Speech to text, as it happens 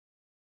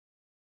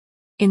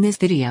In this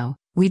video,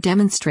 we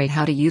demonstrate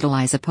how to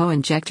utilize a PoE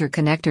injector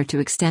connector to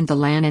extend the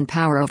LAN and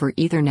power over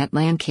Ethernet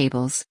LAN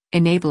cables,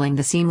 enabling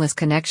the seamless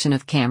connection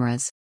of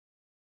cameras.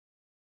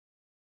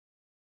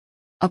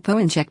 A PoE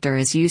injector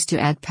is used to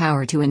add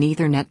power to an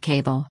Ethernet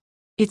cable.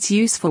 It's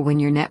useful when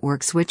your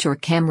network switch or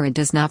camera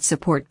does not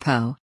support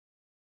PoE.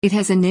 It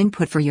has an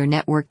input for your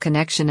network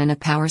connection and a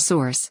power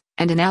source,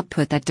 and an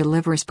output that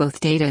delivers both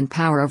data and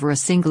power over a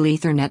single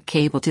Ethernet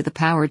cable to the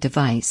power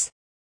device.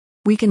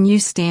 We can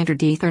use standard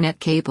Ethernet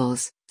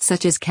cables,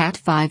 such as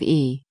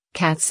Cat5e,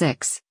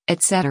 Cat6,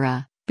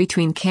 etc.,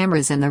 between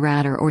cameras and the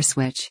router or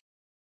switch.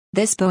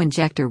 This PoE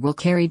injector will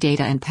carry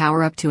data and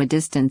power up to a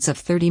distance of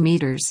 30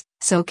 meters,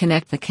 so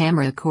connect the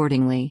camera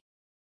accordingly.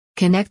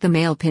 Connect the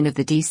male pin of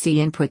the DC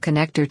input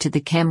connector to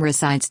the camera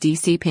side's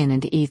DC pin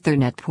and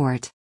Ethernet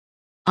port.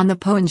 On the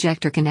PoE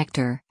injector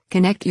connector,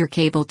 connect your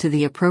cable to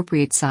the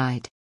appropriate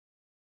side.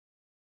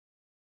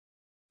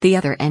 The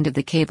other end of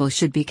the cable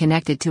should be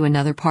connected to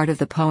another part of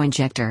the PoE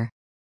injector.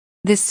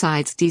 This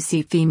side's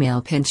DC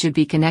female pin should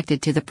be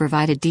connected to the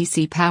provided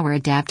DC power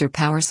adapter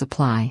power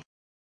supply.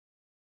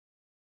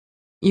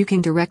 You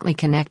can directly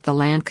connect the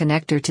LAN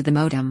connector to the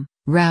modem,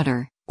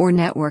 router, or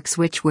network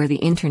switch where the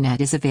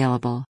internet is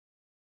available.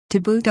 To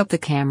boot up the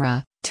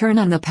camera, turn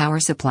on the power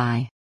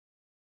supply.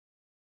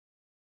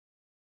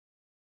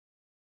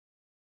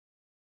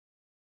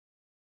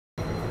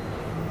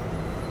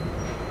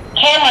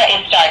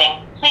 Camera is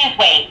starting. Please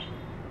wait.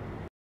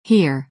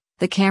 Here,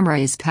 the camera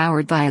is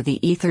powered via the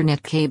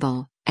Ethernet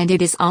cable, and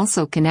it is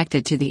also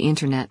connected to the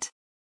internet.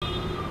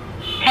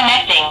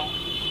 Connecting.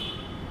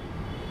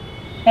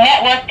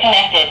 Network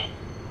connected.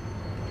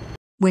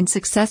 When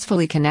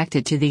successfully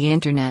connected to the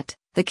internet,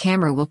 the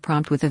camera will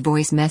prompt with a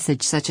voice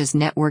message such as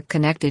network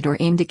connected or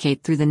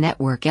indicate through the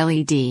network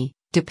LED,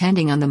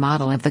 depending on the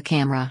model of the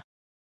camera.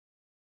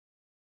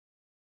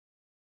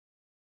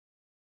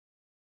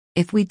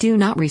 If we do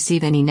not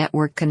receive any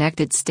network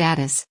connected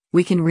status,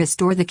 we can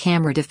restore the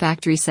camera to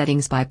factory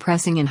settings by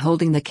pressing and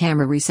holding the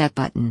camera reset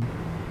button.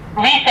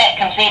 Reset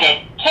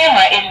completed.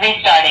 Camera is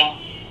restarting.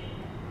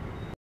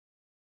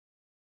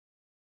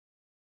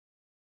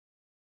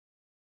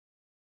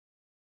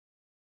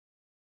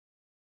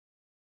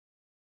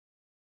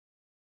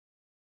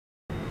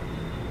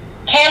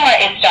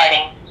 Camera is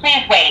starting.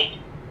 Please wait.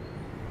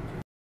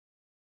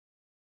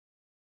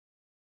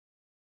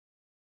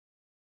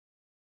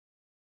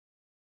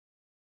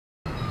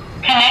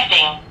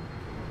 Connecting.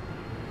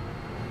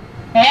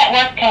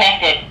 Network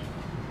connected.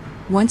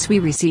 Once we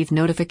receive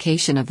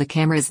notification of the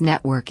camera's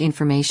network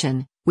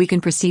information, we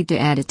can proceed to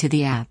add it to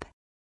the app.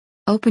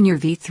 Open your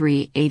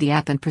V380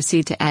 app and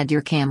proceed to add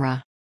your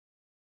camera.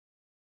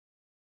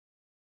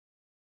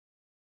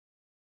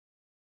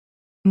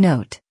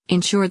 Note: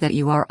 ensure that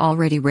you are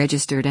already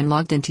registered and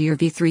logged into your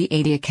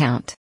V380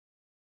 account.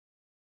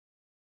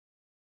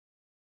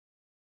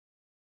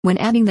 When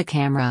adding the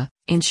camera,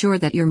 ensure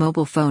that your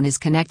mobile phone is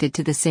connected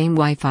to the same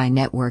Wi-Fi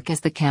network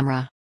as the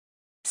camera.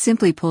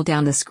 Simply pull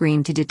down the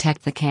screen to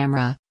detect the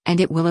camera,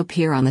 and it will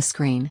appear on the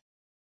screen.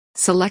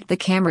 Select the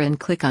camera and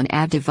click on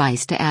Add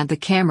Device to add the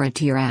camera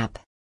to your app.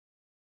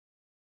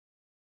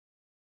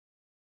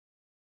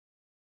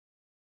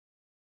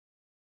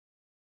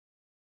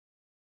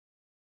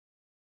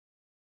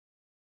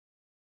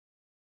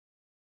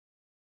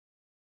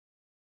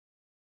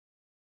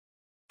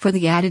 For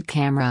the added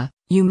camera,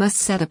 you must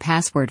set a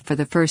password for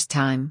the first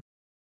time.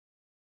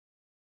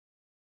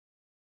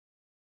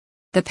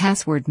 The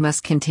password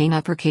must contain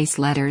uppercase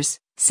letters,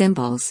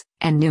 symbols,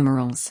 and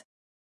numerals.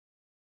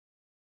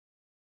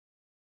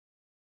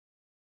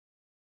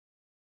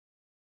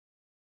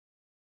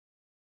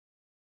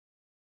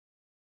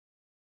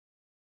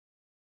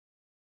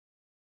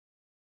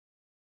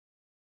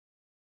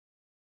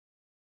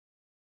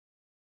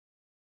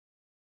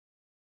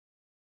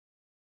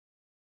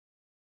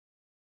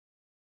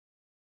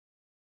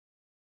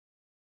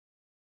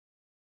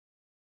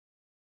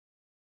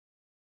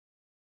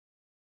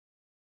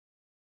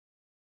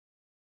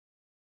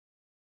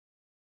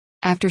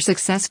 After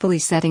successfully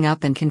setting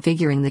up and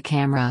configuring the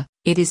camera,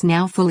 it is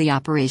now fully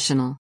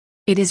operational.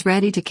 It is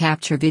ready to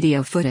capture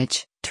video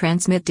footage,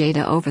 transmit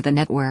data over the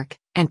network,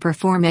 and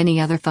perform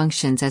any other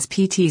functions as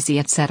PTZ,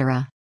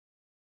 etc.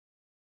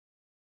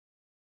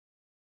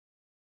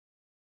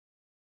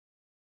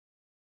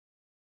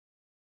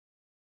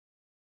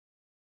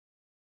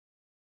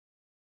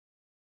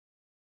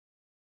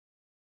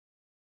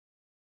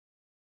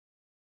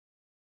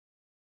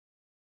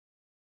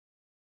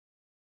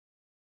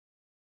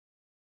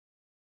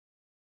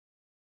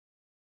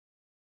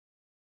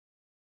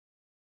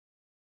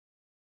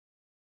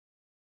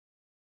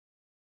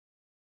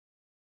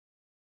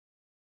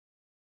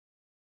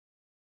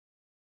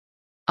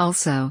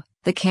 Also,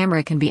 the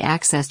camera can be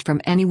accessed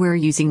from anywhere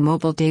using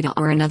mobile data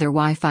or another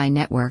Wi-Fi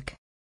network.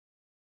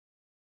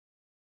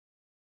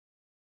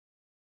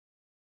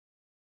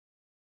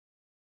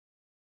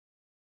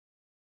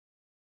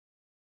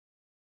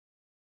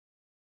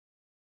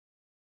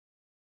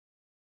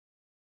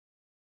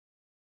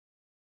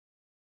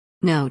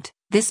 Note,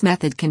 this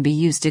method can be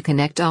used to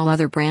connect all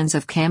other brands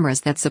of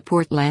cameras that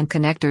support LAN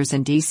connectors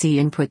and DC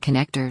input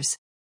connectors.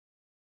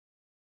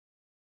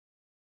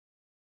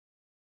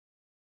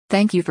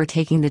 Thank you for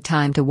taking the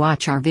time to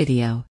watch our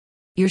video.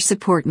 Your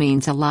support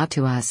means a lot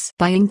to us.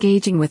 By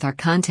engaging with our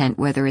content,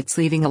 whether it's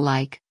leaving a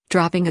like,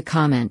 dropping a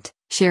comment,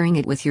 sharing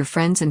it with your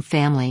friends and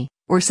family,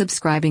 or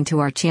subscribing to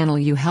our channel,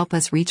 you help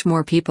us reach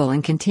more people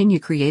and continue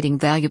creating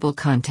valuable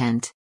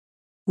content.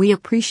 We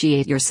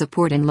appreciate your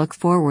support and look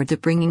forward to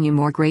bringing you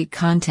more great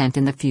content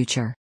in the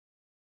future.